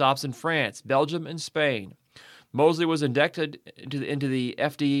overseas with stops in France, Belgium, and Spain. Mosley was inducted into the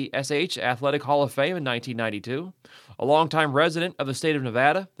FDSH Athletic Hall of Fame in 1992. A longtime resident of the state of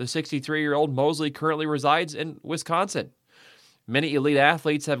Nevada, the 63-year-old Mosley currently resides in Wisconsin. Many elite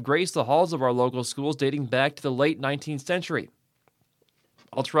athletes have graced the halls of our local schools dating back to the late 19th century.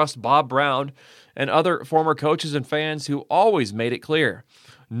 I'll trust Bob Brown and other former coaches and fans who always made it clear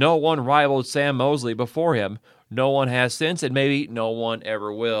no one rivaled Sam Mosley before him, no one has since, and maybe no one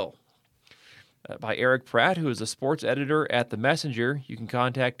ever will. By Eric Pratt, who is a sports editor at The Messenger. You can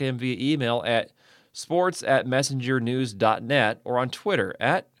contact him via email at sports@messengernews.net or on Twitter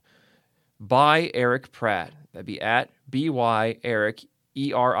at @ByEricPratt. That'd be at BY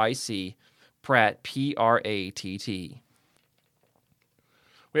ERIC Pratt PRATT.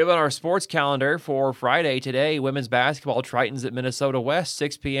 We have on our sports calendar for Friday today, women's basketball, Tritons at Minnesota West,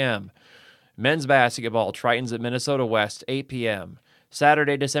 6 p.m. Men's basketball, Tritons at Minnesota West, 8 p.m.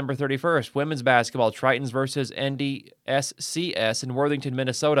 Saturday, December 31st, women's basketball, Tritons versus NDSCS in Worthington,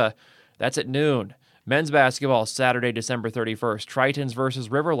 Minnesota. That's at noon. Men's basketball, Saturday, December 31st, Tritons versus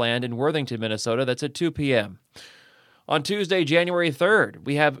Riverland in Worthington, Minnesota. That's at 2 p.m. On Tuesday, January 3rd,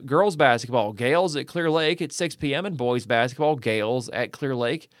 we have girls basketball, Gales at Clear Lake at 6 p.m. and boys basketball, Gales at Clear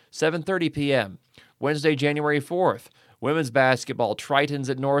Lake, 7:30 p.m. Wednesday, January 4th, women's basketball, Tritons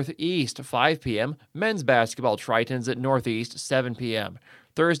at Northeast, 5 p.m. Men's basketball, Tritons at Northeast, 7 p.m.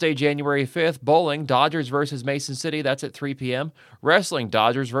 Thursday, January 5th, bowling, Dodgers versus Mason City, that's at 3 p.m. Wrestling,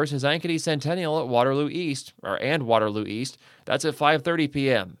 Dodgers versus Ankeny Centennial at Waterloo East, that's at 5:30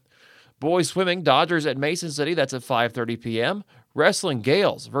 p.m. Boys swimming, Dodgers at Mason City, that's at 5:30 p.m. Wrestling,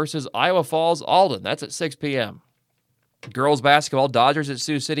 Gales versus Iowa Falls Alden, that's at 6 p.m. Girls basketball, Dodgers at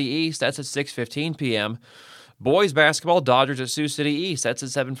Sioux City East, that's at 6:15 p.m. Boys basketball, Dodgers at Sioux City East, that's at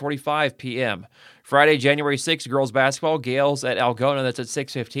 7:45 p.m. Friday, January 6th, girls basketball, Gales at Algona, that's at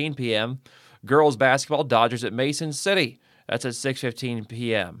 6:15 p.m. Girls basketball, Dodgers at Mason City, that's at 6:15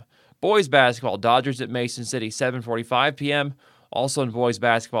 p.m. Boys basketball, Dodgers at Mason City, 7:45 p.m. Also in boys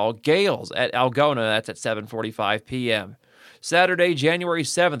basketball, Gales at Algona, that's at 7:45 p.m. Saturday, January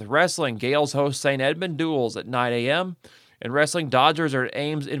 7th, wrestling, Gales host St. Edmund Duels at 9 a.m. In wrestling, Dodgers are at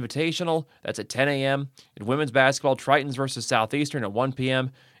Ames Invitational, that's at 10 a.m. In women's basketball, Tritons versus Southeastern at 1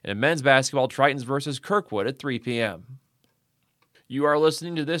 p.m. And in men's basketball, Tritons versus Kirkwood at 3 p.m. You are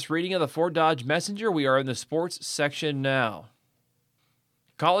listening to this reading of the Fort Dodge Messenger. We are in the sports section now.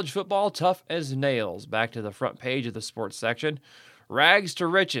 College football, tough as nails. Back to the front page of the sports section. Rags to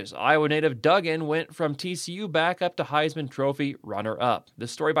riches. Iowa native Duggan went from TCU back up to Heisman Trophy runner-up.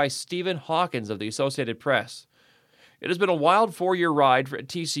 This story by Stephen Hawkins of the Associated Press. It has been a wild 4-year ride at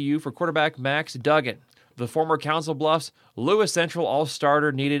TCU for quarterback Max Duggan. The former Council Bluffs Lewis Central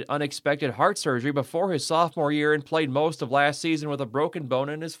All-Starter needed unexpected heart surgery before his sophomore year and played most of last season with a broken bone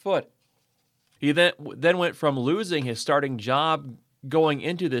in his foot. He then went from losing his starting job going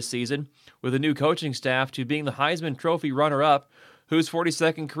into this season with a new coaching staff to being the Heisman Trophy runner-up, whose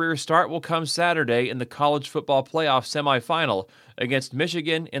 42nd career start will come Saturday in the college football playoff semifinal against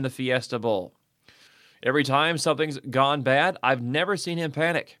Michigan in the Fiesta Bowl. Every time something's gone bad, I've never seen him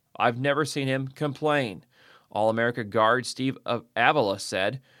panic. I've never seen him complain. All-America guard Steve Avila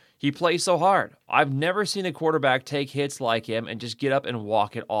said, "He plays so hard. I've never seen a quarterback take hits like him and just get up and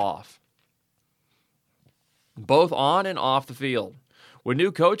walk it off." Both on and off the field. When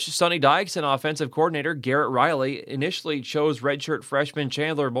new coach Sonny Dykes and offensive coordinator Garrett Riley initially chose redshirt freshman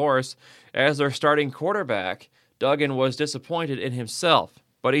Chandler Morris as their starting quarterback, Duggan was disappointed in himself,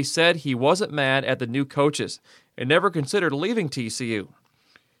 but he said he wasn't mad at the new coaches and never considered leaving TCU.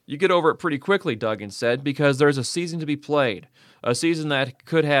 "You get over it pretty quickly," Duggan said, "because there's a season to be played, a season that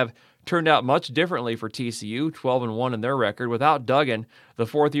could have turned out much differently for TCU, 12-1 in their record, without Duggan, the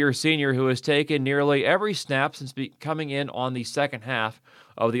fourth-year senior who has taken nearly every snap since coming in on the second half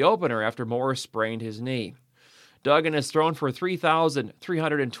of the opener after Morris sprained his knee. Duggan has thrown for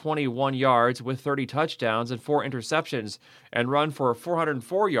 3,321 yards with 30 touchdowns and 4 interceptions and run for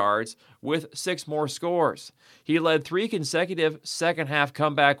 404 yards with 6 more scores. He led 3 consecutive second-half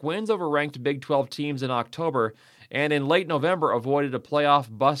comeback wins over ranked Big 12 teams in October and in late November avoided a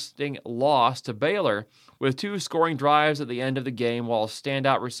playoff-busting loss to Baylor with 2 scoring drives at the end of the game while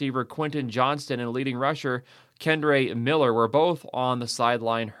standout receiver Quentin Johnston and leading rusher Kendre Miller were both on the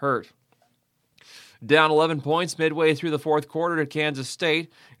sideline hurt." Down 11 points midway through the fourth quarter to Kansas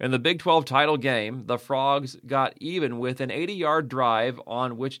State in the Big 12 title game, the Frogs got even with an 80-yard drive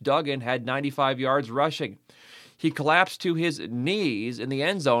on which Duggan had 95 yards rushing. He collapsed to his knees in the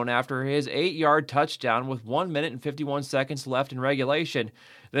end zone after his 8-yard touchdown with 1 minute and 51 seconds left in regulation,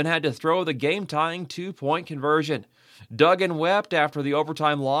 then had to throw the game-tying 2-point conversion. Duggan wept after the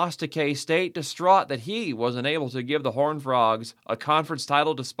overtime loss to K-State, distraught that he wasn't able to give the Horned Frogs a conference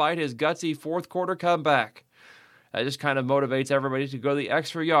title despite his gutsy fourth-quarter comeback. "That just kind of motivates everybody to go the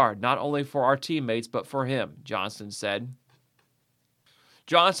extra yard, not only for our teammates but for him," Johnston said.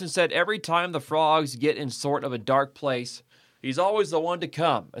 Johnston said every time the Frogs get in sort of a dark place, he's always the one to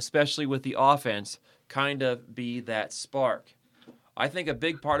come, especially with the offense, kind of be that spark. "I think a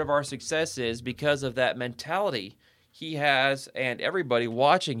big part of our success is because of that mentality he has and everybody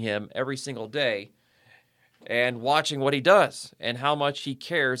watching him every single day and watching what he does and how much he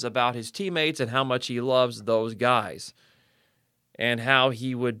cares about his teammates and how much he loves those guys and how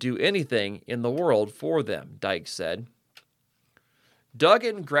he would do anything in the world for them," Dykes said.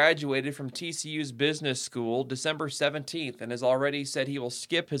 Duggan graduated from TCU's business school December 17th and has already said he will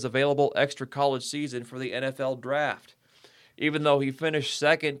skip his available extra college season for the NFL draft. Even though he finished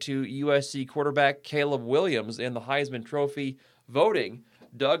second to USC quarterback Caleb Williams in the Heisman Trophy voting,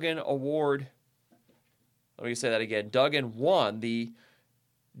 Duggan won the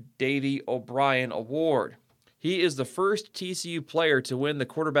Davey O'Brien Award. He is the first TCU player to win the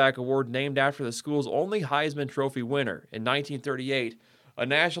quarterback award named after the school's only Heisman Trophy winner in 1938, a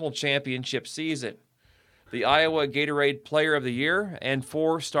national championship season. The Iowa Gatorade Player of the Year and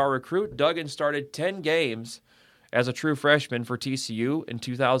 4-star recruit, Duggan started 10 games as a true freshman for TCU in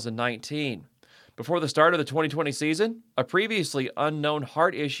 2019. Before the start of the 2020 season, a previously unknown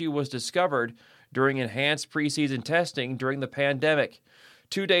heart issue was discovered during enhanced preseason testing during the pandemic.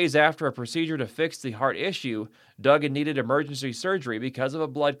 2 days after a procedure to fix the heart issue, Duggan needed emergency surgery because of a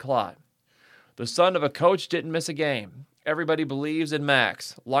blood clot. "The son of a coach didn't miss a game. Everybody believes in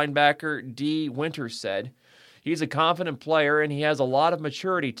Max," linebacker D. Winters said. "He's a confident player and he has a lot of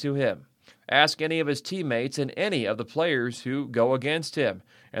maturity to him. Ask any of his teammates and any of the players who go against him,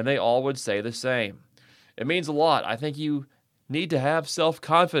 and they all would say the same. It means a lot. I think you need to have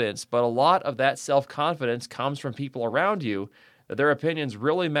self-confidence, but a lot of that self-confidence comes from people around you, that their opinions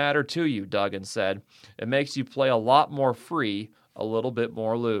really matter to you," Duggan said. "It makes you play a lot more free, a little bit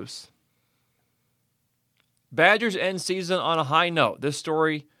more loose." Badgers end season on a high note. This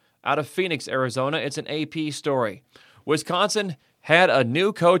story out of Phoenix, Arizona. It's an AP story. Wisconsin had a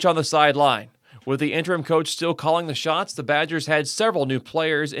new coach on the sideline. With the interim coach still calling the shots, the Badgers had several new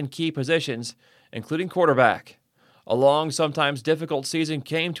players in key positions, including quarterback. A long, sometimes difficult season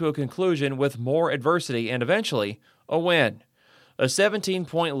came to a conclusion with more adversity and eventually a win. A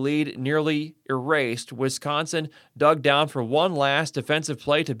 17-point lead nearly erased, Wisconsin dug down for one last defensive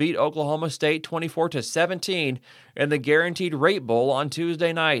play to beat Oklahoma State 24-17 in the Guaranteed Rate Bowl on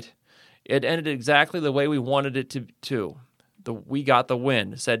Tuesday night. "It ended exactly the way we wanted it to. We got the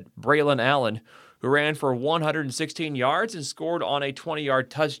win," said Braylon Allen, who ran for 116 yards and scored on a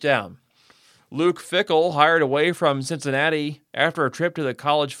 20-yard touchdown. Luke Fickell, hired away from Cincinnati after a trip to the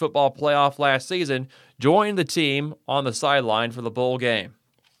college football playoff last season, joined the team on the sideline for the bowl game.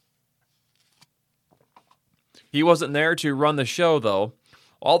 He wasn't there to run the show, though.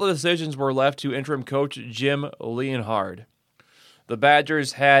 All the decisions were left to interim coach Jim Leonhard. The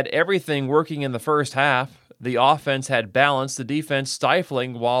Badgers had everything working in the first half. The offense had balance, the defense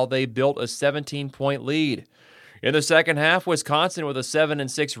stifling while they built a 17-point lead. In the second half, Wisconsin, with a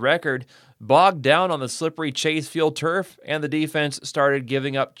 7-6 record, bogged down on the slippery Chase Field turf, and the defense started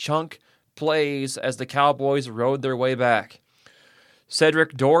giving up chunk plays as the Cowboys rode their way back.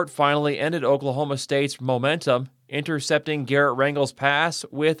 Cedric Dort finally ended Oklahoma State's momentum, intercepting Garrett Rangel's pass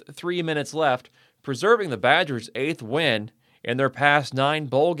with 3 minutes left, preserving the Badgers' 8th win in their past 9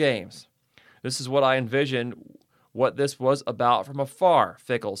 bowl games. This is what I envisioned what this was about from afar,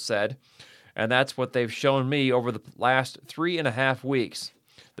 Fickell said, and that's what they've shown me over the last 3.5 weeks.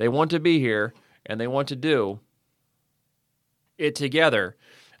 They want to be here, and they want to do it together,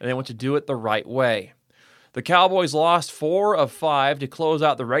 and they want to do it the right way. The Cowboys lost 4 of 5 to close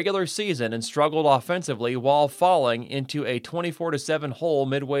out the regular season and struggled offensively while falling into a 24-7 hole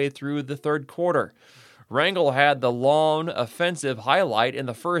midway through the third quarter. Rangel had the lone offensive highlight in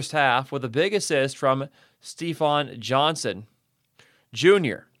the first half with a big assist from Stephon Johnson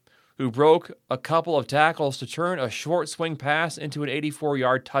Jr., who broke a couple of tackles to turn a short swing pass into an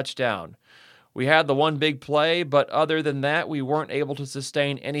 84-yard touchdown. We had the one big play, but other than that, we weren't able to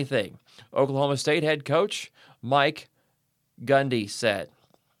sustain anything, Oklahoma State head coach Mike Gundy said.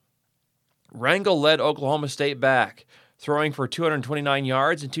 Rangel led Oklahoma State back, throwing for 229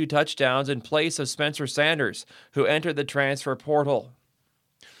 yards and 2 touchdowns in place of Spencer Sanders, who entered the transfer portal.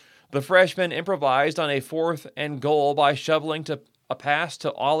 The freshman improvised on a 4th and goal by shoveling a pass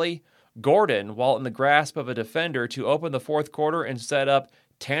to Ollie Gordon while in the grasp of a defender to open the fourth quarter and set up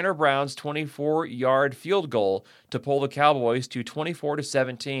Tanner Brown's 24-yard field goal to pull the Cowboys to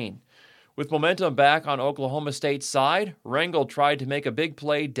 24-17. With momentum back on Oklahoma State's side, Rangel tried to make a big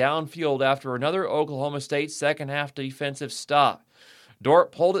play downfield after another Oklahoma State second-half defensive stop.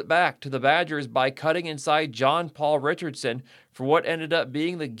 Dort pulled it back to the Badgers by cutting inside John Paul Richardson for what ended up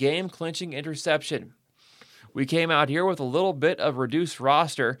being the game-clinching interception. We came out here with a little bit of reduced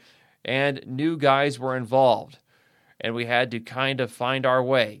roster, and new guys were involved, and we had to kind of find our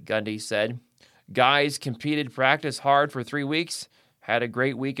way, Gundy said. Guys competed, practiced hard for 3 weeks, had a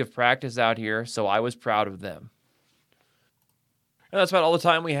great week of practice out here, so I was proud of them. And that's about all the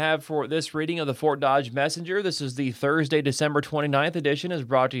time we have for this reading of the Fort Dodge Messenger. This is the Thursday, December 29th edition, is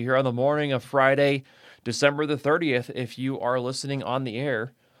brought to you here on the morning of Friday, December the 30th, if you are listening on the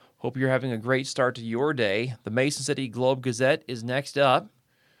air. Hope you're having a great start to your day. The Mason City Globe-Gazette is next up,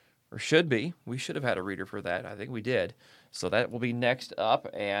 or should be. We should have had a reader for that. I think we did. So that will be next up.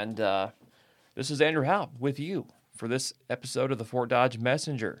 And this is Andrew Howe with you for this episode of the Fort Dodge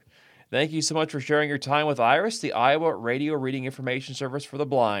Messenger. Thank you so much for sharing your time with Iris, the Iowa Radio Reading Information Service for the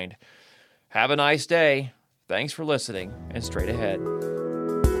Blind. Have a nice day. Thanks for listening, and straight ahead.